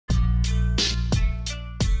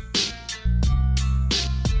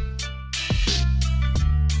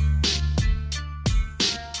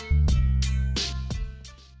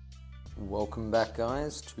Welcome back,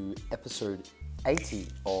 guys, to episode 80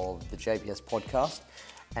 of the JPS podcast.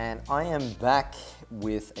 And I am back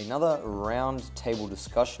with another roundtable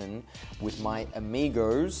discussion with my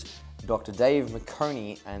amigos, Dr. Dave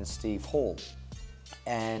Maconi and Steve Hall.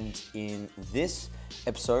 And in this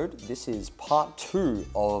episode, this is part 2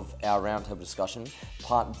 of our roundtable discussion.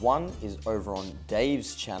 Part 1 is over on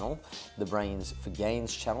Dave's channel, the Brains for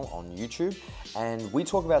Gains channel on YouTube, and we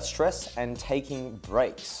talk about stress and taking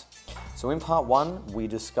breaks. So in part 1, we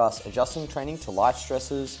discuss adjusting training to life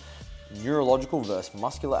stresses, neurological versus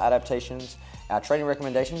muscular adaptations, our training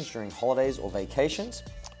recommendations during holidays or vacations,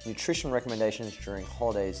 nutrition recommendations during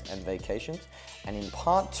holidays and vacations. And in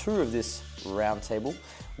part 2 of this roundtable,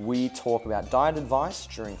 we talk about diet advice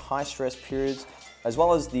during high stress periods, as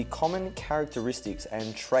well as the common characteristics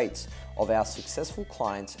and traits of our successful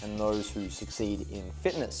clients and those who succeed in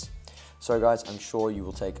fitness. So guys, I'm sure you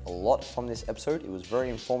will take a lot from this episode. It was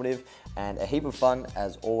very informative and a heap of fun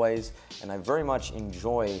as always, and I very much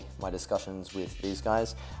enjoy my discussions with these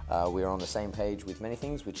guys. We are on the same page with many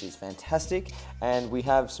things, which is fantastic, and we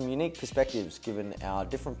have some unique perspectives given our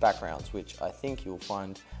different backgrounds, which I think you'll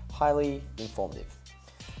find highly informative.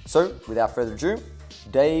 So without further ado,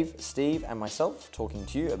 Dave, Steve, and myself talking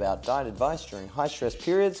to you about diet advice during high stress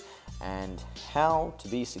periods and how to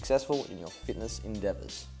be successful in your fitness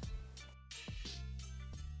endeavors.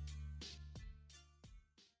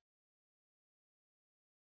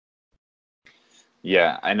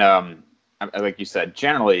 Yeah, and like you said,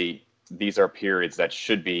 generally these are periods that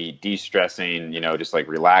should be de-stressing, just like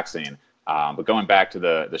relaxing. But going back to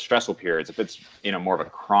the stressful periods, if it's more of a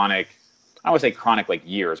chronic, I would say chronic like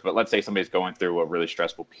years, but let's say somebody's going through a really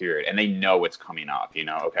stressful period and they know it's coming up.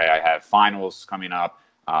 Okay, I have finals coming up,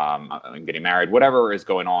 I'm getting married, whatever is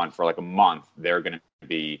going on for like a month, they're going to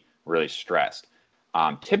be really stressed.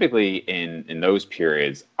 Typically in those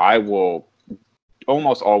periods, I will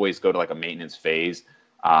almost always go to like a maintenance phase.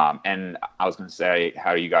 And I was going to say,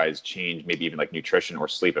 how do you guys change maybe even like nutrition or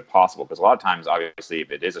sleep if possible? Because a lot of times, obviously,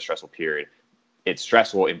 if it is a stressful period, it's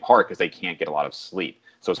stressful in part because they can't get a lot of sleep.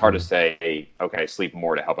 So it's hard to say, okay, sleep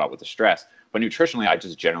more to help out with the stress. But nutritionally, I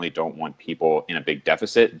just generally don't want people in a big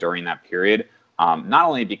deficit during that period. Not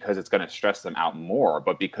only because it's going to stress them out more,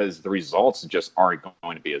 but because the results just aren't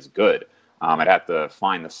going to be as good. I'd have to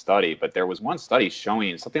find the study, but there was one study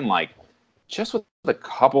showing something like just with a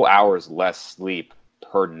couple hours less sleep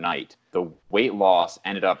per night, the weight loss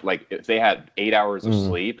ended up like if they had 8 hours of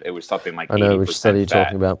sleep, it was something like 80% I know which study you're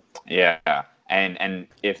talking about. Yeah, and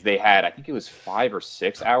if they had, I think it was 5 or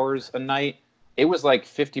 6 hours a night, it was like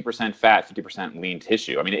 50% fat, 50% lean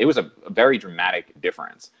tissue. I mean, it was a very dramatic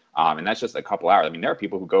difference, and that's just a couple hours. I mean, there are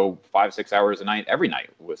people who go 5-6 hours a night every night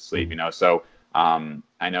with sleep. So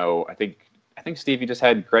I think Steve, you just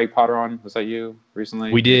had Greg Potter on. Was that you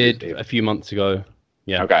recently? We did a few months ago.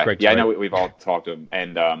 Yeah. Okay. Greg's I know we've all talked to him,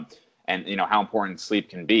 and how important sleep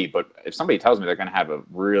can be. But if somebody tells me they're going to have a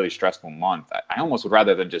really stressful month, I almost would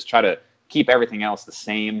rather than just try to keep everything else the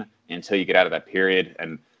same until you get out of that period.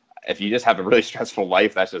 And if you just have a really stressful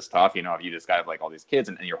life, that's just tough. If you just got like all these kids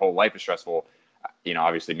and your whole life is stressful,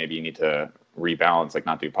 obviously maybe you need to rebalance, like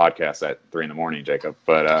not do podcasts at 3 a.m, Jacob.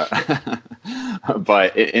 But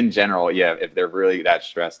but in general, yeah, if they're really that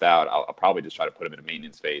stressed out, I'll probably just try to put them in a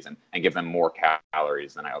maintenance phase and give them more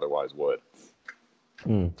calories than I otherwise would.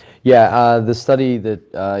 Yeah, the study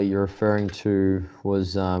that you're referring to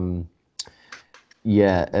was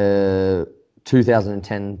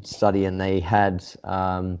 2010 study, and they had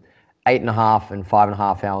 8.5 and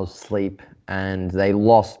 5.5 hours sleep, and they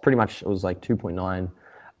lost pretty much, it was like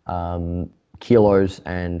 2.9 kilos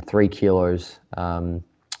and 3 kilos.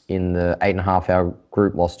 In the 8.5 hour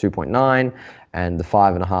group lost 2.9, and the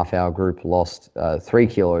 5.5 hour group lost 3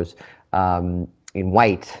 kilos in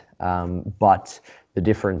weight. But the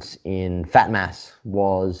difference in fat mass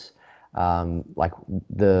was like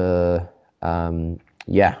the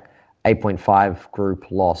 8.5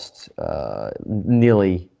 group lost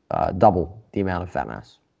nearly double the amount of fat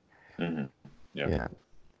mass. Mm-hmm. Yeah.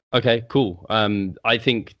 Okay, cool. I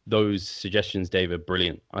think those suggestions, Dave, are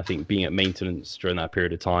brilliant. I think being at maintenance during that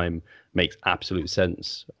period of time makes absolute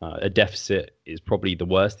sense. A deficit is probably the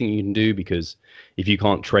worst thing you can do, because if you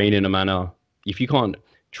can't train in a manner, if you can't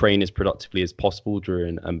train as productively as possible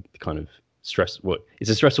during kind of it's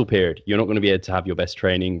a stressful period. You're not going to be able to have your best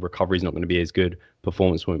training. Recovery is not going to be as good.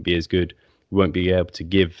 Performance won't be as good. You won't be able to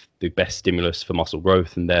give the best stimulus for muscle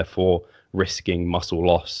growth, and therefore risking muscle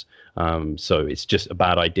loss. So it's just a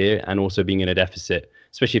bad idea. And also being in a deficit,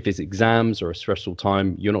 especially if it's exams or a stressful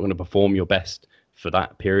time, you're not going to perform your best for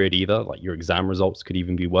that period either. Like your exam results could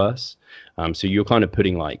even be worse. So you're kind of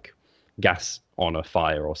putting like gas on a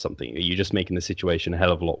fire or something. You're just making the situation a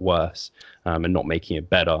hell of a lot worse, and not making it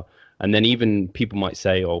better. And then even people might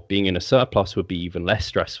say, oh, being in a surplus would be even less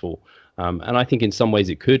stressful. And I think in some ways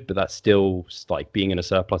it could, but that's still like being in a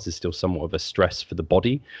surplus is still somewhat of a stress for the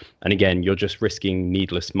body. And again, you're just risking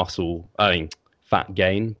needless fat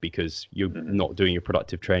gain because you're not doing your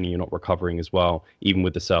productive training, you're not recovering as well, even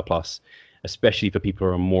with the surplus, especially for people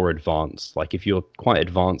who are more advanced. Like if you're quite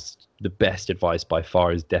advanced, the best advice by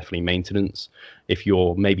far is definitely maintenance. If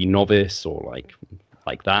you're maybe novice or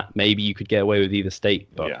like that, maybe you could get away with either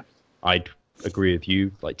state, but yeah. I'd agree with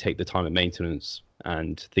you, like take the time at maintenance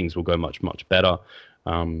and things will go much, much better.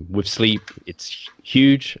 With sleep, it's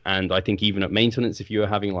huge. And I think even at maintenance, if you were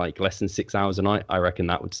having like less than 6 hours a night, I reckon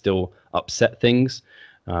that would still upset things.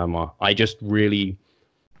 I just really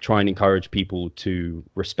try and encourage people to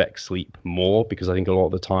respect sleep more, because I think a lot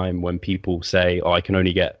of the time when people say, oh, I can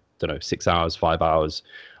only get, 6 hours, 5 hours,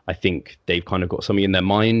 I think they've kind of got something in their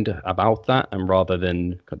mind about that, and rather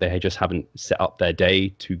than they just haven't set up their day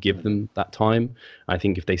to give them that time. I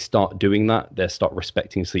think if they start doing that, they'll start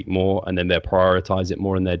respecting sleep more, and then they'll prioritize it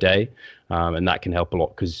more in their day, and that can help a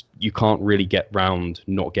lot, because you can't really get round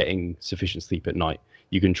not getting sufficient sleep at night.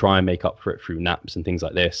 You can try and make up for it through naps and things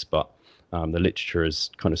like this, but the literature is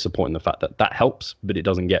kind of supporting the fact that that helps, but it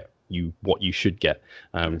doesn't get you what you should get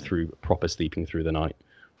through proper sleeping through the night.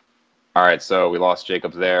 All right, so we lost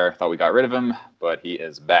Jacob there. Thought we got rid of him, but he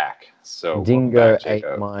is back. So Dingo ate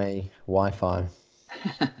my Wi-Fi.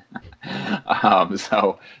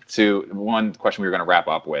 So to one question we were going to wrap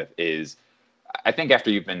up with is, I think after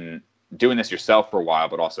you've been doing this yourself for a while,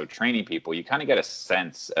 but also training people, you kind of get a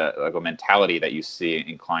sense, like a mentality that you see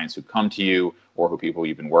in clients who come to you or who people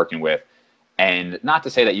you've been working with. And not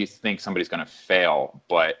to say that you think somebody's going to fail,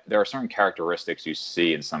 but there are certain characteristics you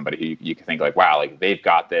see in somebody who you can think like, wow, like they've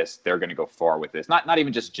got this, they're going to go far with this. Not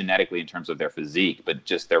even just genetically in terms of their physique, but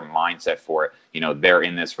just their mindset for it. You know, they're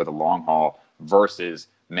in this for the long haul versus,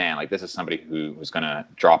 man, like this is somebody who's going to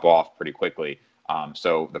drop off pretty quickly.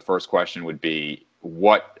 So the first question would be,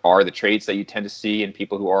 what are the traits that you tend to see in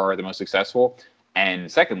people who are the most successful?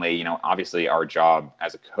 And secondly, you know, obviously our job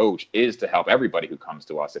as a coach is to help everybody who comes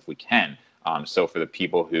to us if we can. So for the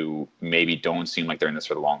people who maybe don't seem like they're in this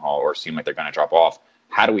for the long haul or seem like they're going to drop off,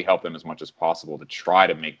 how do we help them as much as possible to try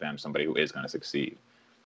to make them somebody who is going to succeed?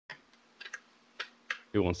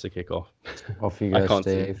 Who wants to kick off? Off you go,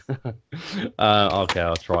 Steve. Okay,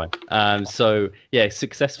 I'll try. So yeah,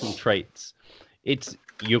 successful traits.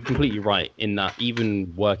 You're completely right in that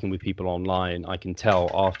even working with people online, I can tell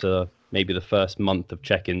after maybe the first month of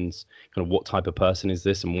check-ins kind of what type of person is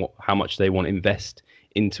this and how much they want to invest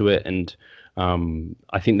into it. And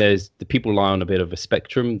I think the people lie on a bit of a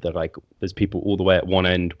spectrum. That like there's people all the way at one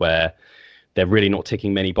end where they're really not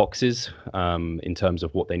ticking many boxes in terms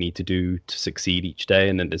of what they need to do to succeed each day,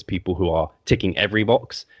 and then there's people who are ticking every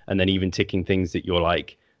box, and then even ticking things that you're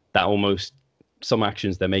like, that almost some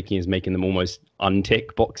actions they're making is making them almost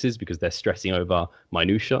untick boxes because they're stressing over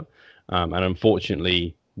minutia, and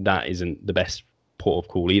unfortunately that isn't the best port of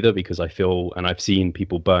call either, because I feel, and I've seen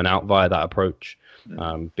people burn out via that approach,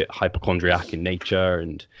 bit hypochondriac in nature,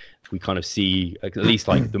 and we kind of see at least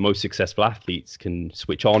like the most successful athletes can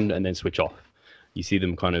switch on and then switch off. You see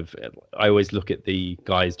them kind of, I always look at the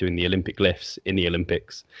guys doing the Olympic lifts in the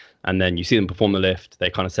Olympics, and then you see them perform the lift, they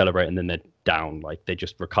kind of celebrate, and then they're down, like they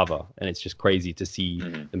just recover. And it's just crazy to see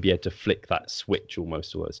them be able to flick that switch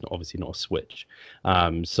almost, or it's obviously not a switch.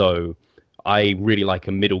 So I really like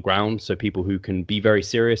a middle ground. So people who can be very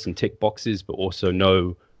serious and tick boxes, but also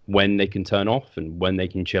know when they can turn off and when they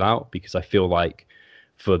can chill out, because I feel like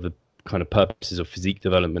for the kind of purposes of physique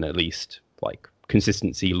development, at least, like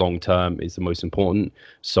consistency long term is the most important.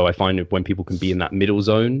 So I find that when people can be in that middle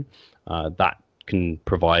zone, that can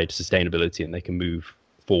provide sustainability and they can move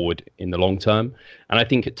forward in the long term. And I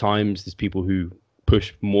think at times there's people who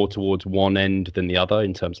push more towards one end than the other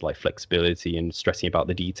in terms of like flexibility and stressing about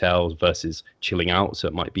the details versus chilling out. So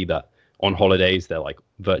it might be that on holidays they're like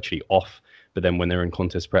virtually off, but then when they're in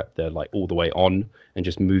contest prep they're like all the way on, and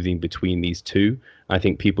just moving between these two. I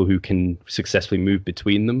think people who can successfully move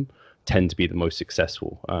between them tend to be the most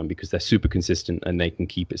successful, because they're super consistent and they can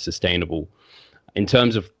keep it sustainable. In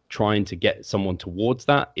terms of trying to get someone towards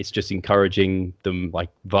that, it's just encouraging them like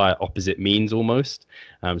via opposite means almost.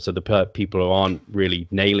 So the people who aren't really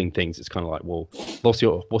nailing things, it's kind of like, well, what's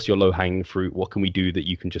your low hanging fruit? What can we do that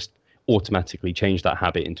you can just automatically change that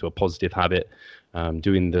habit into a positive habit?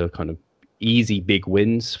 Doing the kind of easy big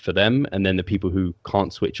wins for them. And then the people who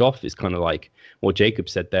can't switch off, is kind of like what Jacob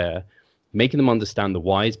said there. Making them understand the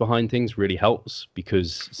whys behind things really helps,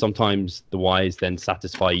 because sometimes the whys then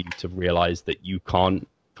satisfy you to realize that you can't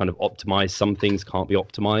kind of optimized. Some things can't be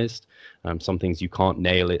optimized. Some things you can't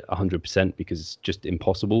nail it 100% because it's just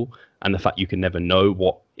impossible. And the fact you can never know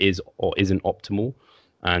what is or isn't optimal,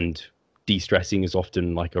 and de-stressing is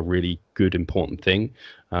often like a really good, important thing.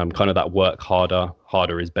 Kind of that work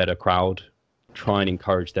harder is better crowd. Try and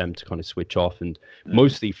encourage them to kind of switch off. And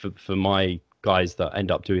mostly for my guys that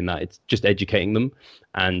end up doing that, it's just educating them,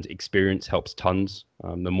 and experience helps tons.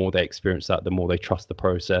 The more they experience that, the more they trust the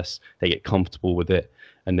process, they get comfortable with it,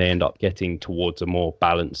 and they end up getting towards a more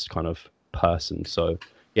balanced kind of person. So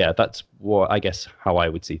yeah, that's what I guess how I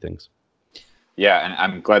would see things. Yeah, and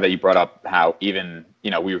I'm glad that you brought up how even,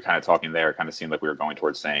 we were kind of talking there, it kind of seemed like we were going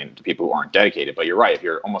towards saying to people who aren't dedicated, but you're right. If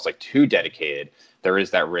you're almost like too dedicated, there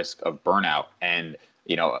is that risk of burnout. And,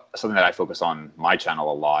 something that I focus on my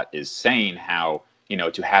channel a lot is saying how,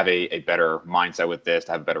 to have a better mindset with this,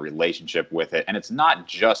 to have a better relationship with it. And it's not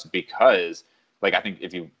just because, like, I think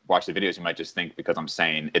if you watch the videos, you might just think because I'm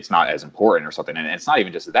saying it's not as important or something. And it's not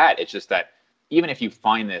even just that. It's just that even if you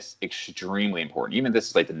find this extremely important, even this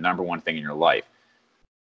is like the number one thing in your life,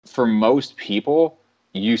 for most people,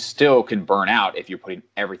 you still can burn out if you're putting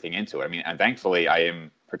everything into it. I mean, and thankfully I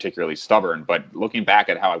am particularly stubborn, but looking back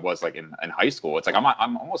at how I was like in high school, it's like,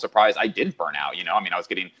 I'm almost surprised I didn't burn out. I mean, I was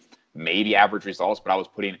getting maybe average results, but I was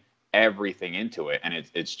putting everything into it. And it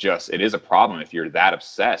is a problem if you're that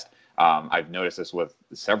obsessed. I've noticed this with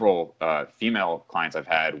several female clients I've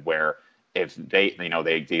had, where if they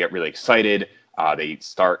get really excited, they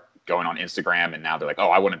start going on Instagram, and now they're like, oh,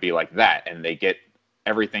 I want to be like that. And they get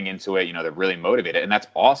everything into it, they're really motivated, and that's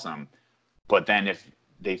awesome. But then if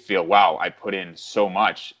they feel, wow, I put in so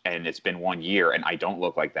much and it's been 1 year and I don't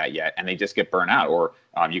look like that yet, and they just get burnt out. Or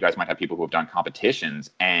you guys might have people who have done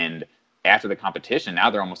competitions, and after the competition,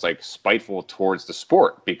 now they're almost like spiteful towards the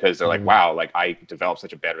sport because they're like, wow, like I developed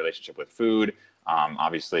such a bad relationship with food.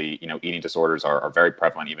 Obviously, eating disorders are very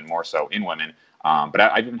prevalent, even more so in women. But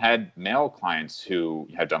I've even had male clients who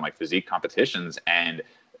have done like physique competitions, and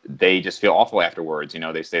they just feel awful afterwards.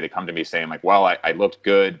 They come to me saying like, well, I looked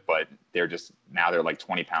good, but they're like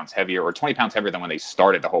 20 pounds heavier, or 20 pounds heavier than when they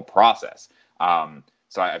started the whole process.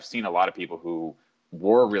 So I've seen a lot of people who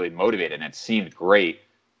were really motivated and it seemed great,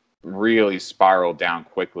 really spiral down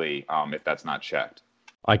quickly if that's not checked.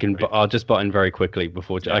 I'll just butt in very quickly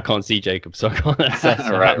before I can't see Jacob, so I can't assess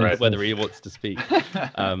right. whether he wants to speak.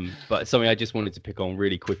 But something I just wanted to pick on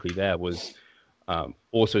really quickly there was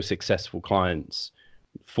also successful clients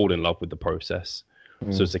fall in love with the process.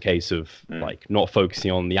 So it's a case of like not focusing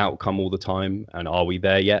on the outcome all the time and are we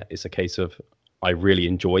there yet. It's a case of I really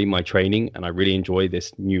enjoy my training and I really enjoy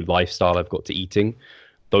this new lifestyle I've got to eating.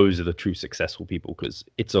 Those are the true successful people, because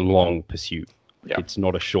it's a long pursuit. Yeah. It's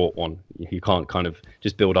not a short one. You can't kind of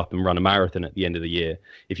just build up and run a marathon at the end of the year.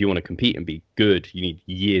 If you want to compete and be good, you need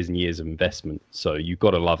years and years of investment. So you've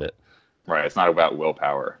got to love it. Right. It's not about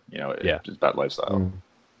willpower. It's just about lifestyle.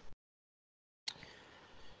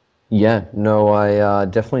 Yeah, no, I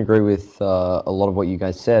definitely agree with a lot of what you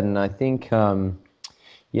guys said. And I think,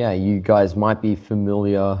 you guys might be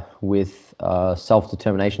familiar with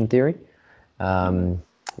self-determination theory,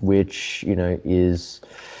 which, is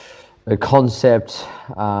a concept,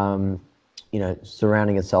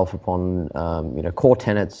 surrounding itself upon, core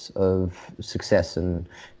tenets of success and,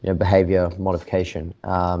 behavior modification.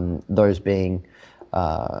 Those being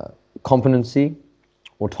competency,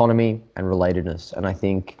 autonomy, and relatedness. And I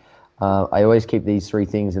think I always keep these three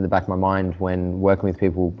things in the back of my mind when working with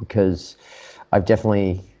people, because I've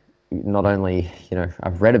definitely not only,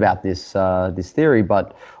 I've read about this theory,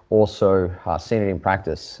 but also seen it in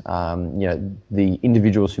practice. The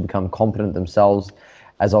individuals who become competent themselves,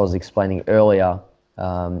 as I was explaining earlier,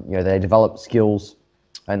 they develop skills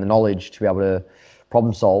and the knowledge to be able to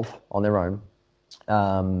problem solve on their own.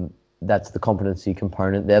 That's the competency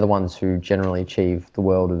component. They're the ones who generally achieve the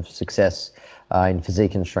world of success in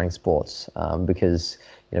physique and strength sports, because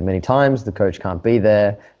many times the coach can't be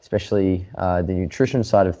there, especially the nutrition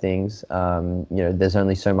side of things. There's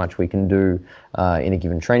only so much we can do in a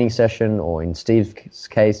given training session, or in Steve's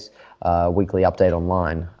case, weekly update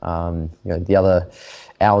online. The other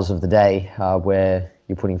hours of the day where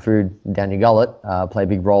you're putting food down your gullet play a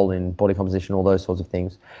big role in body composition, all those sorts of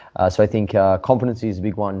things. So I think competency is a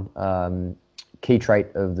big one. Key trait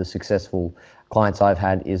of the successful clients I've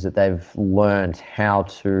had is that they've learned how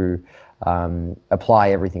to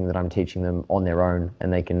apply everything that I'm teaching them on their own,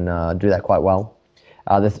 and they can do that quite well.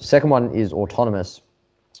 The second one is autonomous.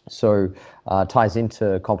 So ties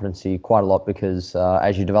into competency quite a lot, because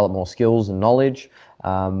as you develop more skills and knowledge,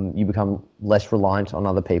 you become less reliant on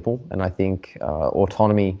other people. And I think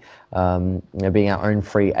autonomy, being our own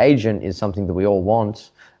free agent, is something that we all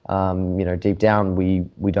want. deep down,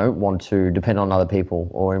 we don't want to depend on other people,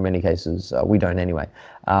 or in many cases, we don't anyway.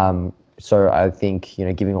 So I think,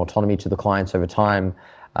 giving autonomy to the clients over time,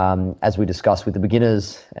 as we discussed with the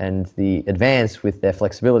beginners and the advanced with their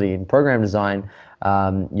flexibility in program design,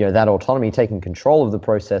 that autonomy, taking control of the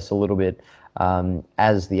process a little bit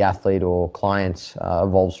as the athlete or client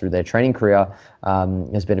evolves through their training career,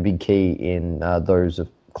 has been a big key in those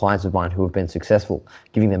clients of mine who have been successful,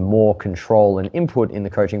 giving them more control and input in the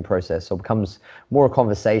coaching process. So it becomes more a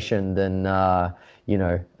conversation than, a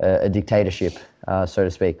dictatorship, so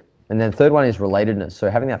to speak. And then the third one is relatedness. So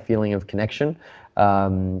having that feeling of connection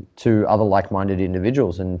to other like-minded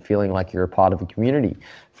individuals and feeling like you're a part of a community.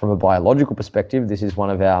 From a biological perspective, this is one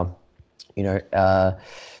of our,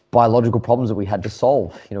 biological problems that we had to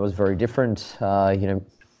solve. It was very different,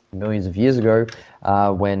 millions of years ago,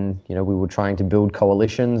 when we were trying to build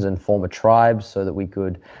coalitions and form a tribe so that we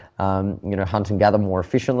could hunt and gather more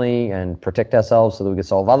efficiently and protect ourselves, so that we could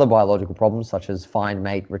solve other biological problems such as find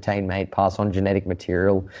mate, retain mate, pass on genetic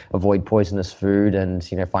material, avoid poisonous food, and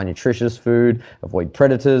find nutritious food, avoid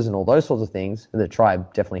predators, and all those sorts of things. The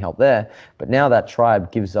tribe definitely helped there, but now that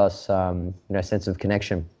tribe gives us a sense of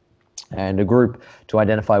connection and a group to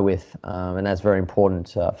identify with, and that's very important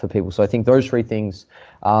for people. So I think those three things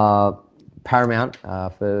are paramount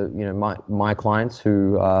for my clients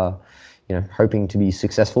who are hoping to be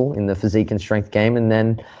successful in the physique and strength game. And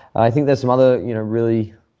then I think there's some other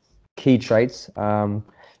really key traits. I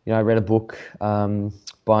read a book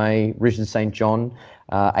by Richard St. John,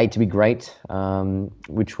 Eight to Be Great,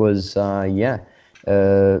 which was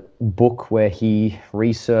a book where he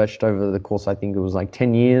researched over the course, I think it was like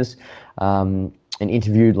 10 years, and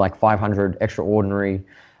interviewed like 500 extraordinary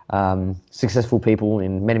successful people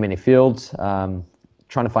in many, many fields,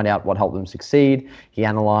 trying to find out what helped them succeed. He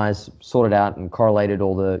analyzed, sorted out, and correlated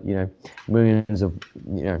all the millions of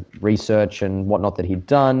research and whatnot that he'd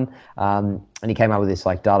done, and he came up with this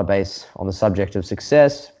like database on the subject of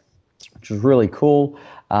success, which was really cool.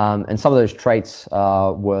 And some of those traits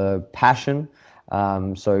were passion.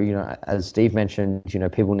 So, as Steve mentioned,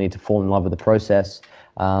 people need to fall in love with the process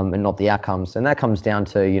and not the outcomes. And that comes down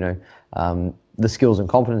to, the skills and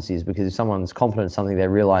competencies, because if someone's competent in something, they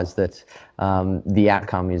realize that the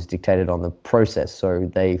outcome is dictated on the process. So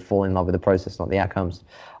they fall in love with the process, not the outcomes.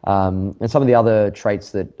 And some of the other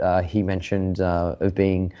traits that he mentioned of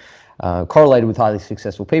being correlated with highly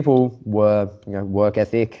successful people were, work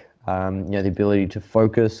ethic, the ability to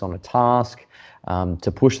focus on a task,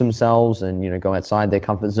 to push themselves and go outside their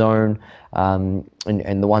comfort zone,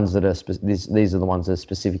 and the ones that are these are the ones that are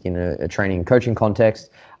specific in a training and coaching context.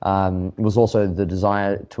 It was also the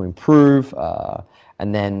desire to improve,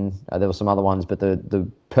 and then there were some other ones, but the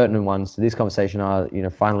pertinent ones to this conversation are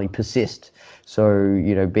finally persist.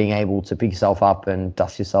 So being able to pick yourself up and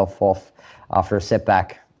dust yourself off after a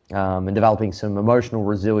setback, and developing some emotional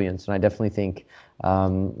resilience. And I definitely think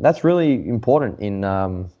that's really important in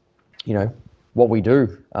what we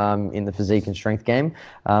do in the physique and strength game,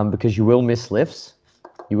 because you will miss lifts,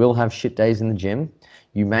 you will have shit days in the gym,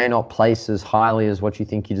 you may not place as highly as what you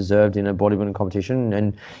think you deserved in a bodybuilding competition,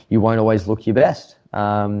 and you won't always look your best.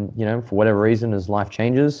 For whatever reason, as life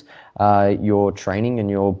changes, your training and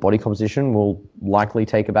your body composition will likely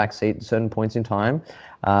take a back seat at certain points in time,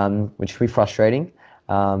 which can be frustrating.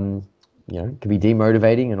 Can be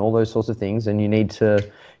demotivating and all those sorts of things, and you need to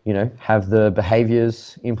have the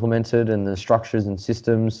behaviors implemented and the structures and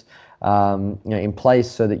systems in place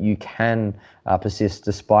so that you can persist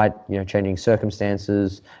despite changing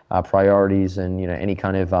circumstances, priorities, and any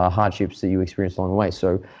kind of hardships that you experience along the way.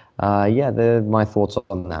 So they're my thoughts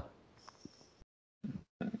on that.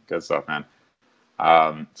 Good stuff, man.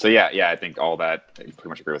 So I think all that, I pretty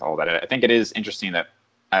much agree with all that. I think it is interesting that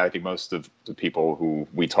I think most of the people who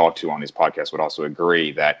we talk to on these podcasts would also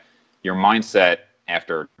agree that your mindset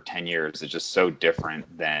after 10 years is just so different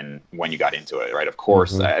than when you got into it, right? Of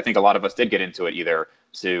course, mm-hmm. I think a lot of us did get into it either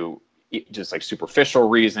to just like superficial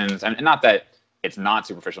reasons, and not that it's not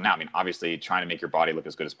superficial now. I mean, obviously trying to make your body look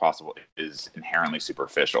as good as possible is inherently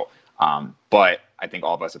superficial. But I think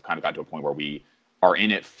all of us have kind of gotten to a point where we are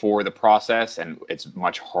in it for the process, and it's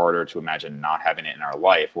much harder to imagine not having it in our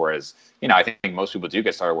life. Whereas, I think most people do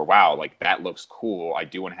get started where, wow, like that looks cool. I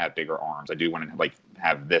do want to have bigger arms. I do want to like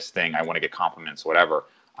have this thing. I want to get compliments, whatever.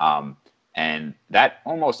 And that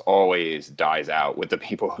almost always dies out with the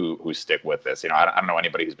people who stick with this. I don't know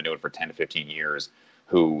anybody who's been doing it for 10 to 15 years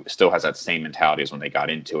who still has that same mentality as when they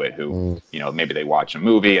got into it, who, maybe they watch a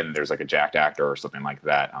movie and there's like a jacked actor or something like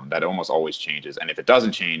that. That almost always changes. And if it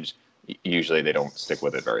doesn't change, usually they don't stick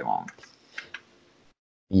with it very long.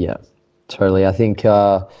 Yeah, totally. I think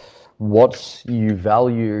what you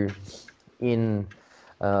value in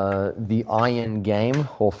the iron game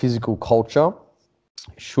or physical culture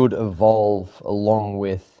should evolve along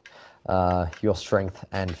with your strength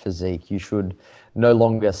and physique. You should no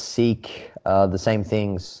longer seek the same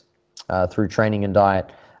things through training and diet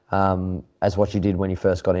as what you did when you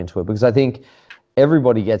first got into it. Because I think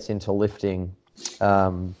everybody gets into lifting,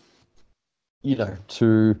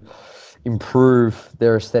 to improve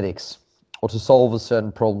their aesthetics or to solve a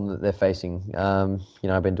certain problem that they're facing.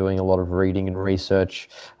 I've been doing a lot of reading and research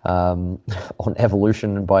on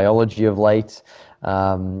evolution and biology of late.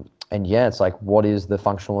 It's like, what is the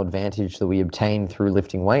functional advantage that we obtain through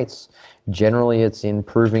lifting weights? Generally, it's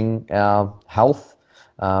improving our health,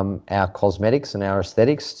 our cosmetics and our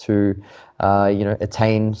aesthetics to,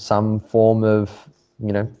 attain some form of,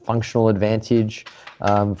 functional advantage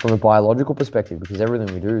from a biological perspective, because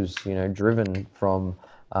everything we do is, driven from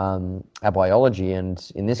our biology. And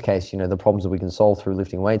in this case, the problems that we can solve through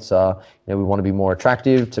lifting weights are, we want to be more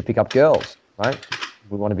attractive to pick up girls, right?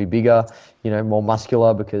 We want to be bigger, more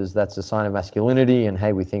muscular, because that's a sign of masculinity. And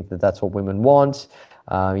hey, we think that that's what women want.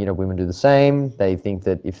 Women do the same. They think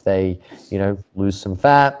that if they, lose some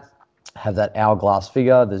fat, have that hourglass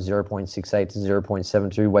figure, the 0.68 to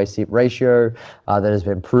 0.72 waist-hip ratio that has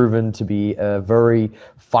been proven to be a very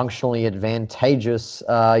functionally advantageous,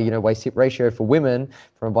 waist-hip ratio for women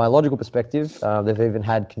from a biological perspective. They've even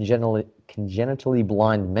had congenitally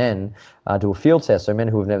blind men do a field test, so men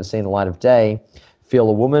who have never seen the light of day, feel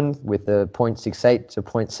a woman with a 0.68 to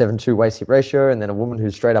 0.72 waist-hip ratio, and then a woman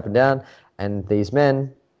who's straight up and down, and these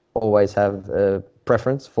men always have a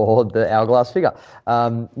preference for the hourglass figure.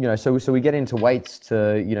 So we get into weights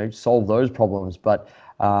to, solve those problems. But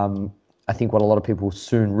I think what a lot of people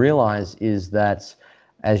soon realize is that,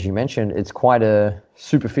 as you mentioned, it's quite a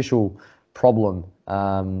superficial problem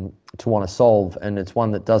to want to solve. And it's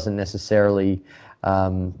one that doesn't necessarily,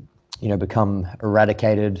 become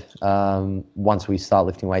eradicated once we start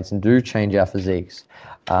lifting weights and do change our physiques.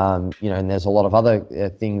 And there's a lot of other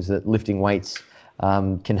things that lifting weights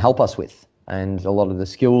can help us with. And a lot of the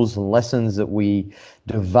skills and lessons that we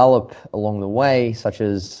develop along the way, such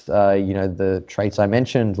as, the traits I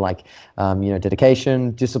mentioned, like,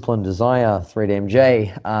 dedication, discipline, desire,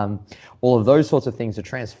 3DMJ, all of those sorts of things are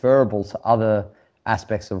transferable to other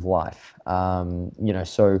aspects of life.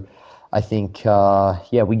 So I think,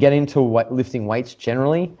 we get into lifting weights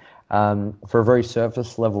generally for a very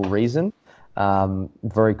surface level reason.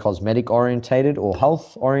 Very cosmetic orientated or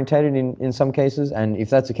health orientated in some cases, and if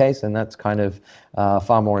that's the case, then that's kind of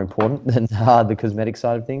far more important than the cosmetic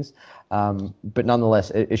side of things. But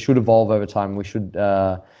nonetheless, it should evolve over time. We should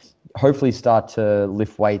hopefully start to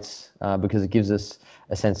lift weights because it gives us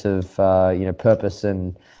a sense of purpose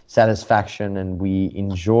and satisfaction, and we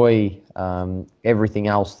enjoy everything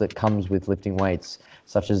else that comes with lifting weights,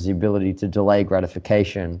 such as the ability to delay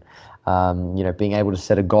gratification. Being able to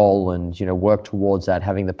set a goal and, work towards that,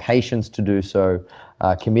 having the patience to do so,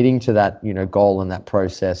 committing to that, goal and that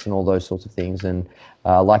process and all those sorts of things. And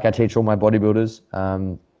like I teach all my bodybuilders,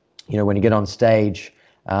 when you get on stage,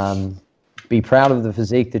 be proud of the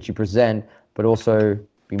physique that you present, but also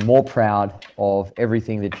be more proud of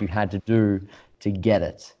everything that you had to do to get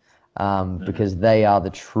it. Because they are the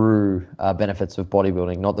true benefits of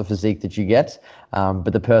bodybuilding, not the physique that you get,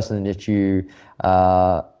 but the person that you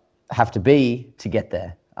have to be to get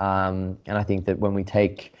there. And I think that when we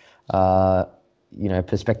take,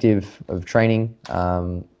 perspective of training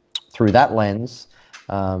through that lens,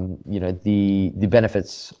 the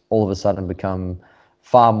benefits all of a sudden become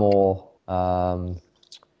far more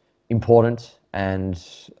important and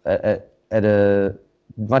at a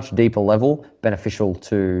much deeper level beneficial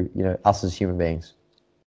to us as human beings.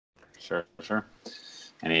 Sure.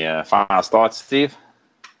 Any final thoughts, Steve?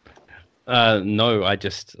 No, I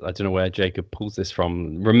don't know where Jacob pulls this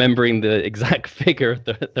from. Remembering the exact figure of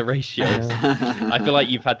the ratios. I feel like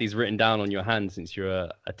you've had these written down on your hand since you were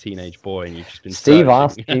a teenage boy, and you've just been. Steve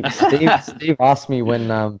asked me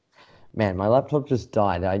when. Man, my laptop just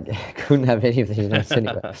died. I couldn't have any of these notes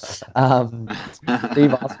anyway.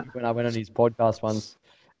 Steve asked me when I went on his podcast once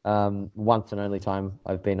and only time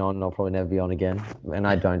I've been on, and I'll probably never be on again. And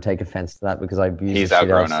I don't take offense to that because I abuse He's the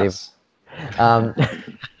shit out of outgrown Steve. us.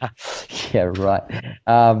 Yeah, right.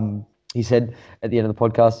 He said at the end of the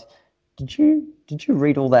podcast, did you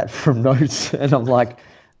read all that from notes? And I'm like,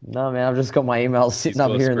 no, man, I've just got my emails sitting up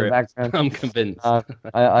here in the background. I'm convinced.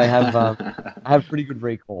 I have pretty good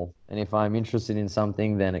recall, and if I'm interested in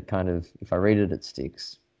something, then it kind of, if I read it, it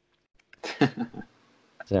sticks.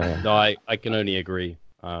 So, no, I can only agree.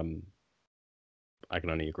 I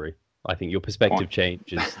think your perspective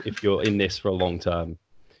changes if you're in this for a long term.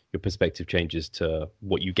 your perspective changes to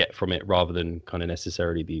what you get from it rather than kind of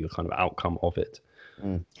necessarily the kind of outcome of it.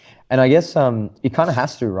 And I guess it kind of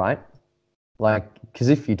has to, right? Like, because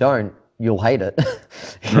if you don't, you'll hate it.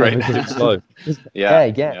 Right. Because it's slow.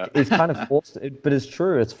 Yeah. It's kind of forced, but it's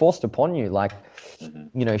true. It's forced upon you. Like,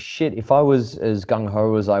 shit, if I was as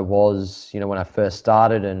gung-ho as I was, when I first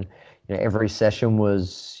started, and every session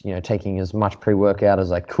was, taking as much pre-workout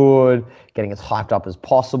as I could, getting as hyped up as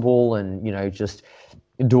possible, and, just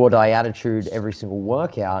do or die attitude every single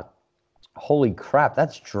workout. Holy crap,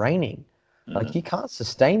 that's draining. Like, you can't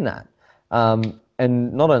sustain that.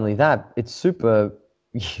 And not only that, it's super,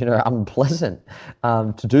 unpleasant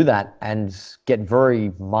to do that and get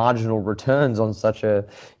very marginal returns on such a,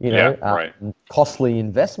 costly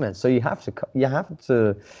investment. So you have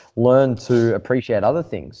to learn to appreciate other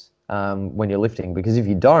things when you're lifting, because if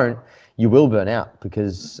you don't, you will burn out,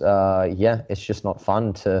 because it's just not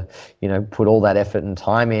fun to put all that effort and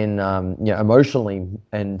time in, emotionally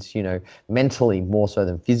and mentally more so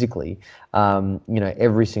than physically,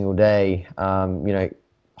 every single day,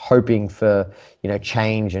 hoping for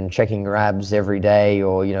change and checking your abs every day,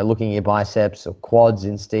 or looking at your biceps or quads.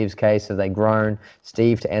 In Steve's case, have they grown?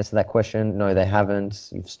 Steve, to answer that question, no, they haven't.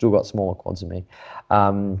 You've still got smaller quads than me.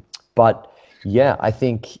 But yeah, I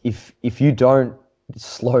think if you don't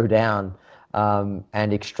slow down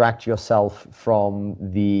and extract yourself from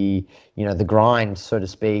the the grind, so to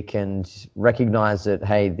speak, and recognize that,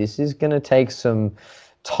 hey, this is going to take some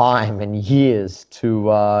time and years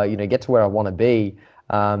to get to where I want to be.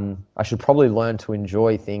 I should probably learn to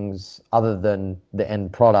enjoy things other than the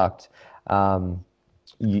end product. You're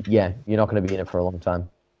not going to be in it for a long time.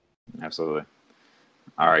 Absolutely.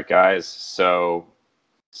 All right, guys. So,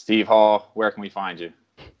 Steve Hall, where can we find you?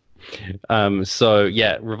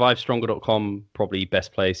 revivestronger.com, probably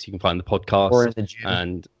best place. You can find the podcast, or in the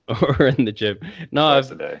gym, or in the gym. No,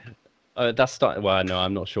 Twice a day. That's starting. Well, no,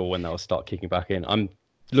 I'm not sure when that will start kicking back in. I'm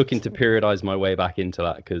looking to periodize my way back into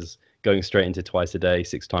that, because going straight into twice a day,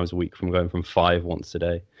 6 times a week, from going from 5 once a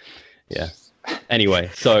day. Yeah.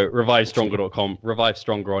 Anyway, so revivestronger.com, Revive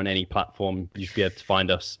Stronger on any platform. You should be able to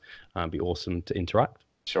find us. It'd be awesome to interact.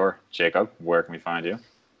 Sure. Jacob, where can we find you?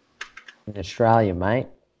 In Australia, mate.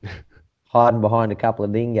 Hiding behind a couple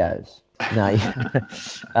of dingoes. No,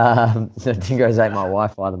 the dingoes ate my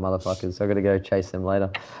Wi-Fi, the motherfuckers, so I've got to go chase them later.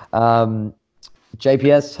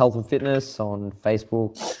 JPS, Health and Fitness, on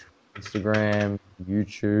Facebook, Instagram,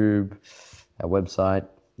 YouTube, our website.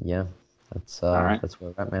 Yeah, that's where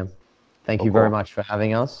we're at, man. Thank you very much for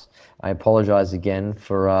having us. I apologize again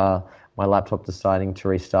for my laptop deciding to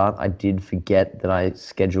restart. I did forget that I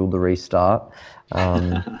scheduled the restart.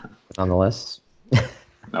 Nonetheless.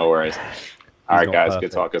 No worries. All right, guys. Perfect.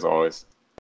 Good talk as always.